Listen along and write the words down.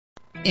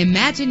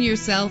Imagine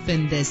yourself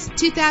in this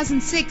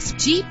 2006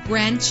 Jeep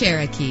Grand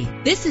Cherokee.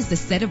 This is the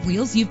set of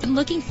wheels you've been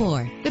looking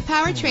for. The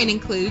powertrain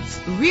includes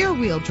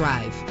rear-wheel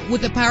drive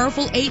with a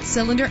powerful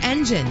 8-cylinder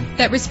engine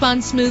that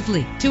responds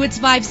smoothly to its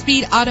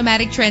 5-speed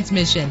automatic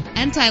transmission.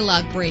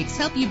 Anti-lock brakes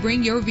help you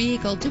bring your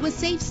vehicle to a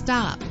safe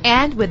stop.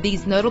 And with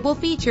these notable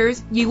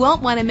features, you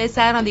won't want to miss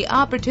out on the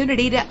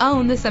opportunity to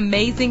own this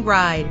amazing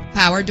ride.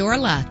 Power door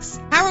locks,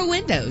 power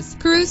windows,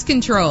 cruise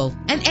control,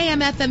 an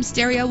AM/FM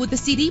stereo with a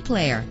CD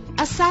player,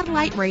 a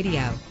satellite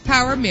radio,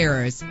 power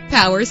mirrors,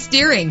 power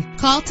steering.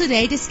 Call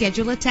today to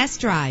schedule a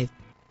test drive.